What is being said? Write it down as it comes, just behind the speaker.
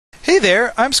Hey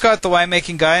there, I'm Scott the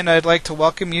Winemaking Guy, and I'd like to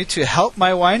welcome you to Help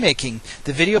My Winemaking,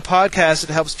 the video podcast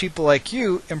that helps people like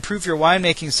you improve your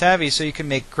winemaking savvy so you can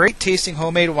make great tasting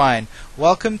homemade wine.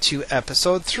 Welcome to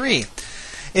episode 3.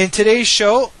 In today's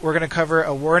show, we're going to cover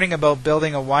a warning about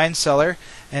building a wine cellar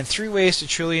and 3 ways to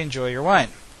truly enjoy your wine.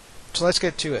 So let's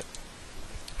get to it.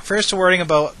 First, a warning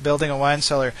about building a wine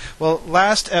cellar. Well,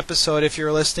 last episode, if you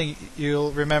were listening,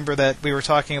 you'll remember that we were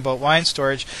talking about wine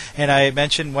storage, and I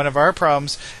mentioned one of our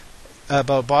problems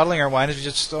about bottling our wine is we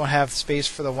just don't have space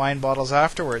for the wine bottles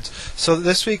afterwards. So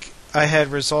this week I had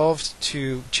resolved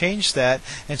to change that,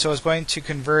 and so I was going to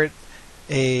convert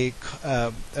a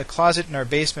closet in our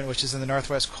basement, which is in the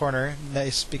northwest corner,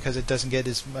 nice because it doesn't get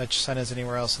as much sun as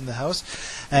anywhere else in the house,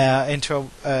 into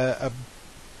a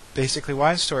basically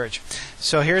wine storage.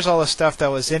 So here's all the stuff that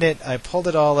was in it. I pulled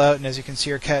it all out, and as you can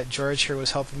see, our cat George here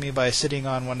was helping me by sitting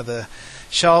on one of the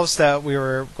shelves that we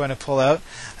were going to pull out.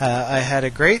 I had a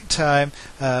great time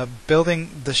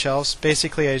building the shelves.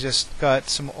 Basically, I just got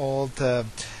some old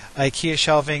IKEA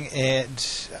shelving,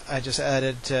 and I just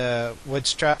added wood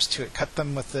straps to it, cut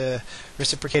them with the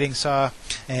reciprocating saw,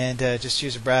 and just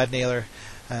use a brad nailer.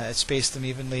 Spaced them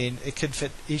evenly, and it could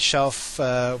fit each shelf.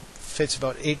 Fits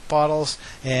about 8 bottles,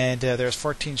 and there's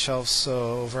 14 shelves,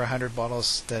 so over 100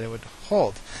 bottles that it would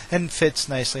hold, and fits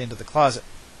nicely into the closet.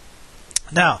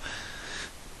 Now,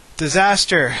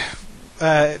 disaster.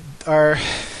 Our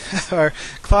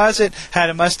closet had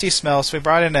a musty smell, so we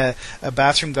brought in a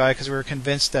bathroom guy because we were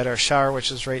convinced that our shower,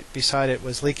 which was right beside it,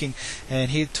 was leaking,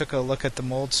 and he took a look at the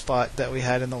mold spot that we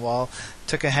had in the wall,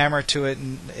 took a hammer to it,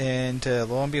 and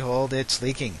lo and behold, it's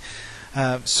leaking.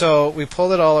 So we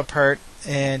pulled it all apart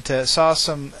and saw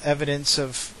some evidence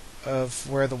of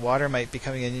where the water might be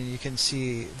coming in, and you can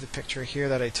see the picture here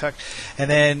that I took. And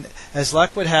then, as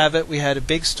luck would have it, we had a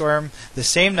big storm the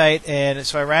same night, and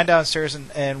so I ran downstairs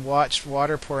and watched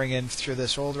water pouring in through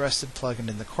this old rusted plug-in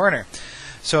in the corner.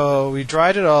 So we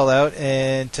dried it all out,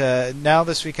 and now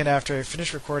this weekend after I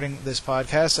finish recording this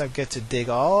podcast, I get to dig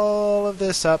all of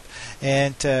this up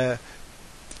and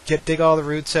dig all the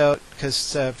roots out,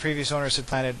 because previous owners had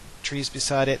planted trees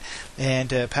beside it,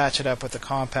 and patch it up with the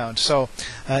compound. So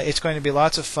it's going to be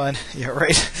lots of fun. Yeah,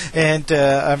 right. And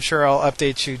I'm sure I'll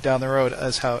update you down the road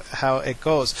as how it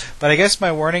goes. But I guess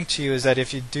my warning to you is that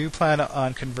if you do plan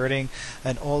on converting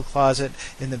an old closet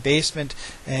in the basement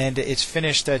and it's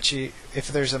finished, that if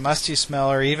there's a musty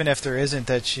smell, or even if there isn't,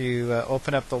 that you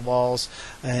open up the walls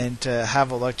and have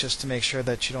a look just to make sure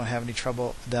that you don't have any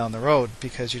trouble down the road,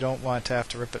 because you don't want to have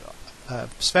to rip it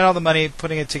spend all the money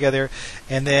putting it together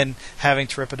and then having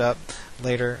to rip it up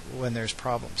later when there's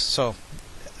problems. So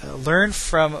learn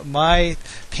from my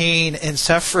pain and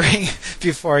suffering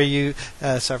before you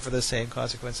suffer the same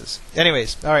consequences.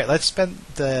 Anyways, all right, let's spend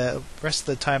the rest of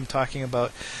the time talking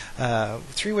about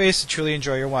 3 ways to truly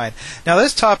enjoy your wine. Now,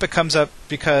 this topic comes up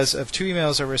because of 2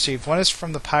 emails I received. One is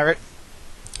from the Pirate.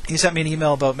 He sent me an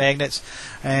email about magnets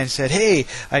and said, "Hey,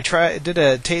 I did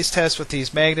a taste test with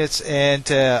these magnets,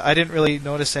 and I didn't really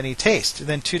notice any taste." And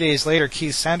then 2 days later,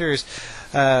 Keith Sanders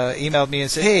emailed me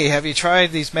and said, "Hey, have you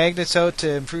tried these magnets out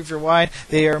to improve your wine?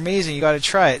 They are amazing. You got to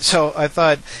try it." So I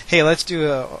thought, hey, let's do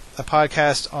a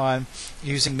podcast on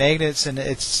using magnets, and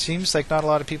it seems like not a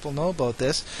lot of people know about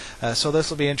this, so this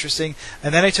will be interesting.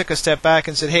 And then I took a step back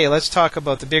and said, hey, let's talk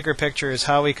about the bigger picture, is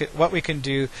what we can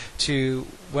do to,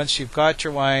 once you've got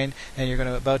your wine and you're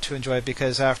about to enjoy it,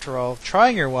 because after all,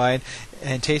 trying your wine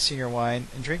and tasting your wine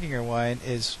and drinking your wine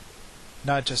is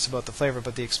not just about the flavor,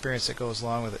 but the experience that goes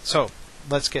along with it. So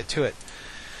let's get to it.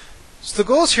 So the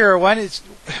goals here are, one is,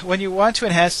 when you want to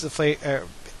enhance the flavor,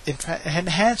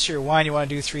 enhance your wine, you want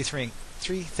to do three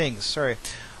things.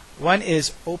 One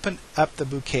is open up the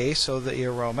bouquet, so the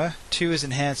aroma. 2 is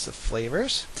enhance the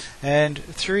flavors, and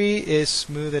 3 is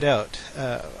smooth it out.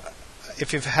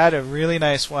 If you've had a really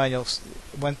nice wine,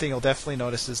 one thing you'll definitely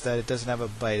notice is that it doesn't have a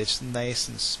bite. It's nice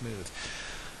and smooth.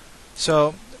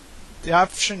 So the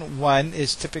option 1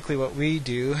 is typically what we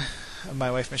do.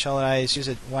 My wife Michelle and I use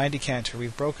a wine decanter.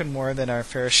 We've broken more than our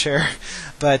fair share,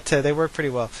 but they work pretty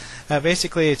well.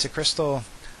 Basically, it's a crystal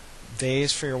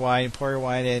vase for your wine. You pour your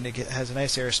wine in. It has a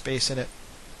nice air space in it,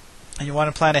 and you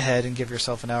want to plan ahead and give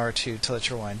yourself an hour or 2 to let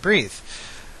your wine breathe.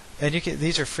 And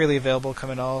these are freely available, come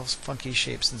in all funky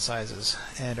shapes and sizes,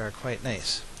 and are quite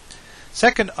nice.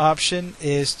 Second option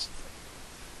is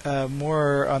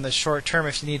more on the short term,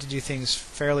 if you need to do things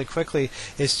fairly quickly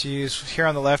is to use, here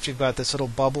on the left you've got this little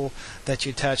bubble that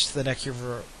you attach to the neck of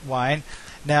your wine.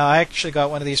 Now, I actually got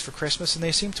one of these for Christmas, and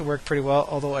they seem to work pretty well,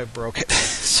 although I broke it,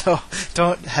 so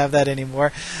don't have that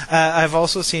anymore. I've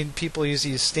also seen people use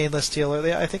these stainless steel,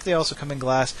 or I think they also come in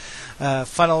glass,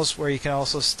 funnels where you can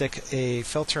also stick a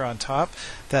filter on top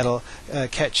that'll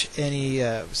catch any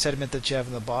sediment that you have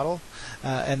in the bottle,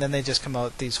 and then they just come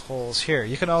out these holes here.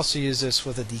 You can also use this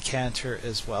with a decanter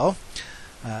as well,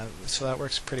 so that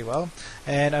works pretty well.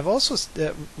 And I've also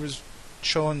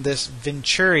shown this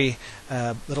Venturi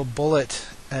little bullet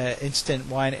instant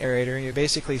wine aerator. You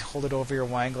basically hold it over your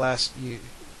wine glass, you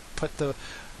put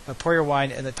pour your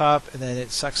wine in the top, and then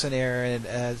it sucks in air and it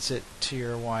adds it to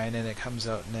your wine, and it comes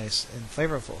out nice and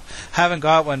flavorful. Haven't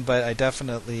got one, but I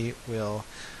definitely will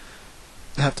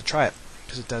have to try it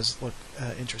because it does look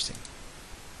interesting.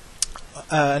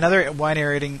 Another wine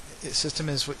aerating system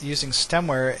is using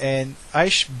stemware, and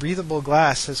Aish breathable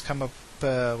glass has come up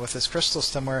with this crystal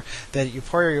stemware that you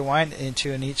pour your wine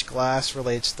into, and each glass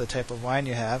relates to the type of wine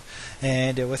you have,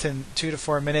 and within 2 to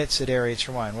 4 minutes it aerates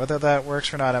your wine. Whether that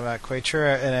works or not, I'm not quite sure,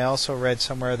 and I also read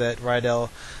somewhere that Riedel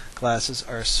glasses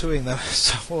are suing them,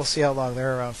 so we'll see how long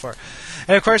they're around for.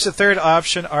 And of course the third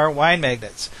option are wine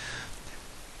magnets.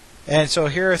 And so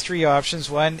here are 3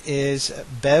 options. One is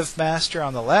BevMaster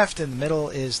on the left, in the middle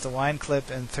is the Wine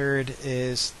Clip, and third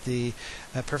is the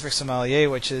Perfect Sommelier,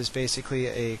 which is basically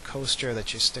a coaster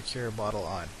that you stick your bottle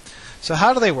on. So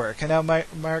how do they work? And now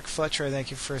Mark Fletcher, thank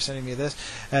you for sending me this.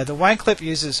 The Wine Clip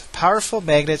uses powerful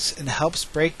magnets and helps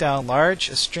break down large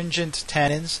astringent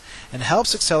tannins and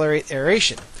helps accelerate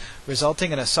aeration,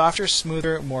 resulting in a softer,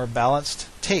 smoother, more balanced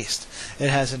taste. It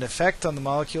has an effect on the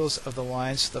molecules of the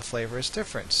wine, so the flavor is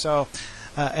different. So,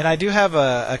 and I do have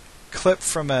a clip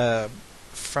from a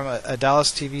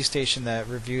Dallas TV station that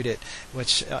reviewed it,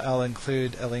 which I'll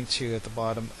include a link to at the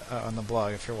bottom on the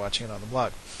blog if you're watching it on the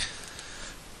blog.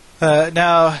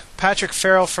 Now, Patrick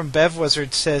Farrell from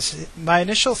BevWizard says, my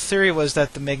initial theory was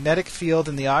that the magnetic field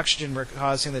and the oxygen were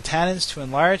causing the tannins to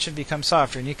enlarge and become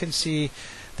softer. And you can see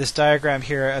this diagram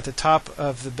here at the top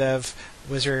of the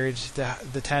BevWizard.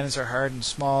 The tannins are hard and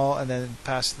small, and then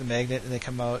pass the magnet and they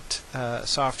come out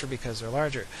softer because they're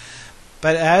larger.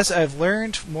 But as I've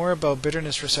learned more about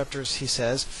bitterness receptors, he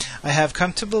says, I have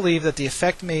come to believe that the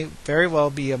effect may very well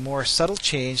be a more subtle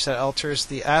change that alters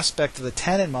the aspect of the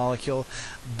tannin molecule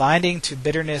binding to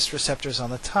bitterness receptors on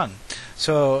the tongue.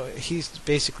 So he's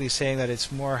basically saying that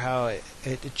it's more how it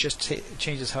just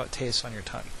changes how it tastes on your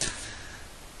tongue.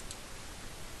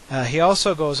 He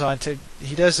also goes on to,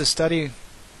 he does a study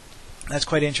that's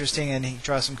quite interesting, and he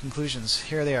draws some conclusions.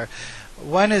 Here they are.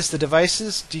 One is the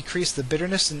devices decrease the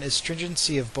bitterness and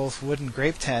astringency of both wood and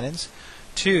grape tannins.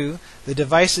 2, the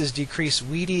devices decrease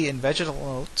weedy and vegetal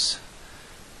notes.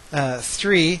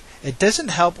 3, it doesn't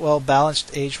help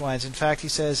well-balanced aged wines. In fact, he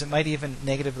says it might even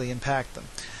negatively impact them.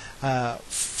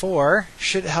 4,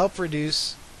 should help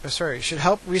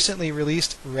recently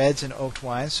released reds and oaked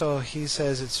wines. So he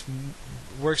says it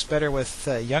works better with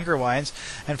younger wines.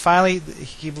 And finally,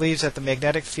 he believes that the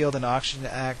magnetic field and oxygen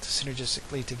act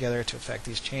synergistically together to affect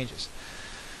these changes.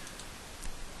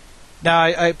 Now,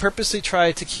 I purposely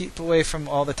try to keep away from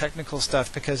all the technical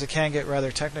stuff because it can get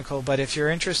rather technical, but if you're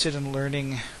interested in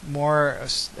learning more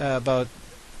about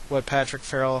what Patrick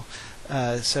Farrell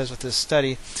says with this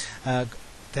study,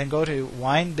 then go to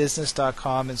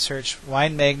winebusiness.com and search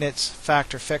Wine Magnets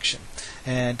Fact or Fiction.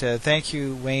 And thank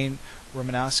you, Wayne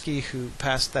Romanowski, who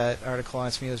passed that article on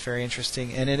to me. It was very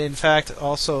interesting, and it in fact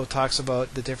also talks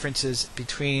about the differences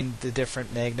between the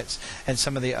different magnets and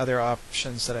some of the other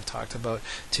options that I've talked about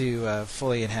to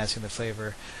fully enhancing the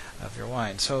flavor of your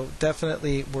wine. So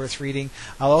definitely worth reading.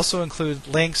 I'll also include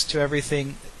links to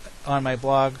everything on my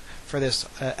blog for this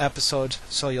episode,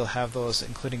 so you'll have those,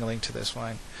 including a link to this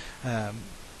wine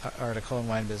article in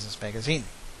Wine Business Magazine.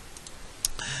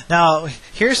 Now,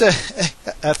 here's a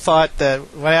thought that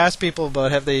when I asked people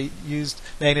about have they used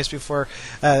magnets before,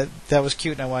 that was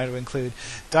cute and I wanted to include.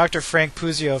 Dr. Frank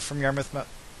Puzio from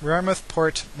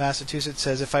Yarmouthport, Massachusetts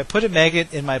says, if I put a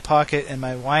magnet in my pocket and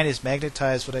my wine is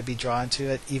magnetized, would I be drawn to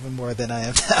it even more than I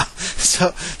am now?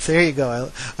 So there you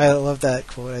go. I love that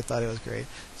quote. I thought it was great.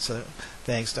 So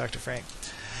thanks, Dr. Frank.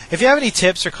 If you have any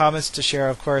tips or comments to share,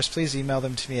 of course, please email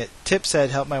them to me at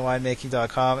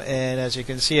tips@helpmywinemaking.com. And as you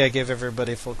can see, I give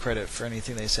everybody full credit for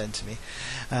anything they send to me.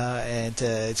 And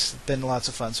it's been lots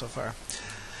of fun so far.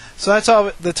 So that's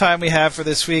all the time we have for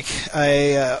this week.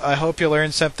 I hope you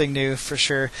learned something new for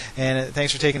sure, and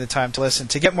thanks for taking the time to listen.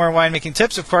 To get more winemaking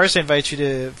tips, of course, I invite you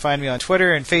to find me on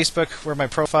Twitter and Facebook, where my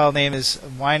profile name is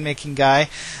Winemaking Guy.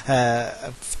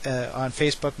 On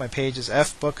Facebook, my page is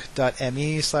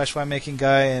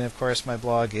fbook.me/winemaking-guy, and of course, my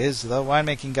blog is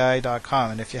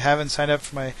thewinemaking-guy.com. And if you haven't signed up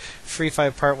for my free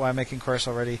 5-part winemaking course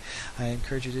already, I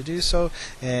encourage you to do so,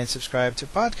 and subscribe to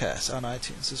podcasts on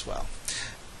iTunes as well.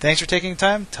 Thanks for taking the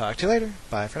time. Talk to you later.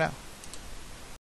 Bye for now.